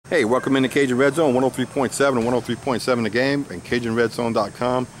Hey, welcome into Cajun Red Zone, 103.7 and 103.7 The Game, and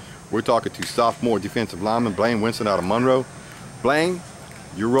CajunRedZone.com. We're talking to sophomore defensive lineman Blain Winston out of Monroe. Blain,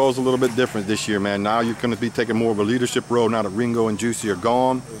 your role's a little bit different this year, man. Now you're going to be taking more of a leadership role now that Ringo and Juicy are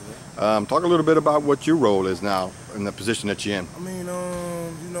gone. Talk a little bit about what your role is now in the position that you're in. I mean,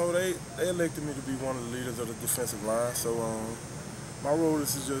 you know, they elected me to be one of the leaders of the defensive line, so my role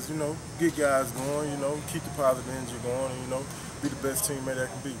is to just, you know, get guys going, you know, keep the positive energy going, and, you know, be the best teammate I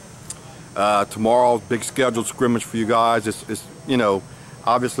can be. Tomorrow's big scheduled scrimmage for you guys. It's you know,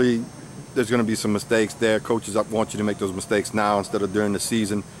 obviously there's going to be some mistakes there. Coaches want you to make those mistakes now instead of during the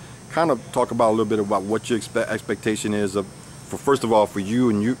season. Kind of talk about a little bit about what your expectation is of, for first of all, for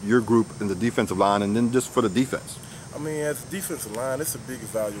you and your group in the defensive line, and then just for the defense. I mean, as a defensive line, it's a big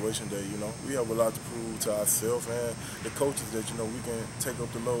evaluation day, you know. We have a lot to prove to ourselves and the coaches that, you know, we can take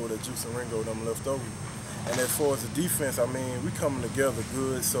up the load that Juice and Ringo them left over. And as far as the defense, I mean, we coming together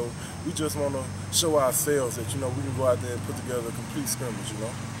good, so we just want to show ourselves that, you know, we can go out there and put together a complete scrimmage, you know,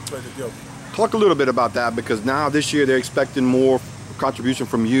 play together. Talk a little bit about that, because now this year they're expecting more contribution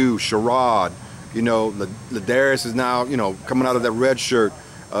from you, Sherrod. You know, Ladarius is now, you know, coming out of that red shirt.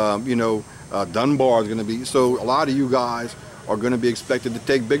 You know, Dunbar is going to be. So a lot of you guys are going to be expected to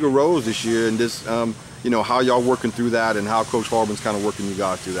take bigger roles this year in this, you know, how y'all working through that and how Coach Harbin's kind of working you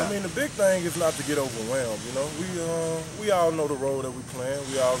guys through that. I mean, the big thing is not to get overwhelmed, you know. We all know the role that we playing.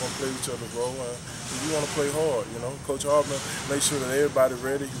 We all going to play each other's role, and we want to play hard, you know. Coach Harbin makes sure that everybody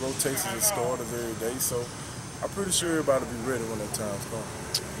ready. He rotates his starters every day, so I'm pretty sure everybody will be ready when that time's come.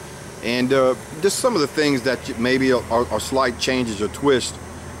 And just some of the things that maybe are slight changes or twists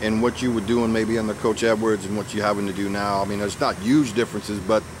in what you were doing maybe under Coach Edwards and what you're having to do now. I mean, there's not huge differences,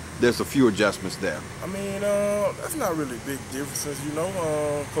 but there's a few adjustments there. I mean, that's not really big differences, you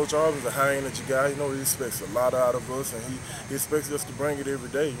know. Coach Harbin's a high energy guy. You know, he expects a lot out of us, and he expects us to bring it every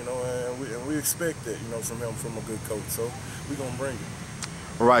day, you know, and we expect that, you know, from him, from a good coach. So we're going to bring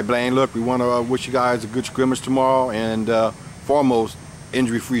it. All right, Blain, look, we want to wish you guys a good scrimmage tomorrow, and foremost,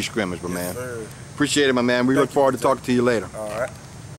 injury-free scrimmage, my man. Sir. Appreciate it, my man. We look forward to talking to you later. All right.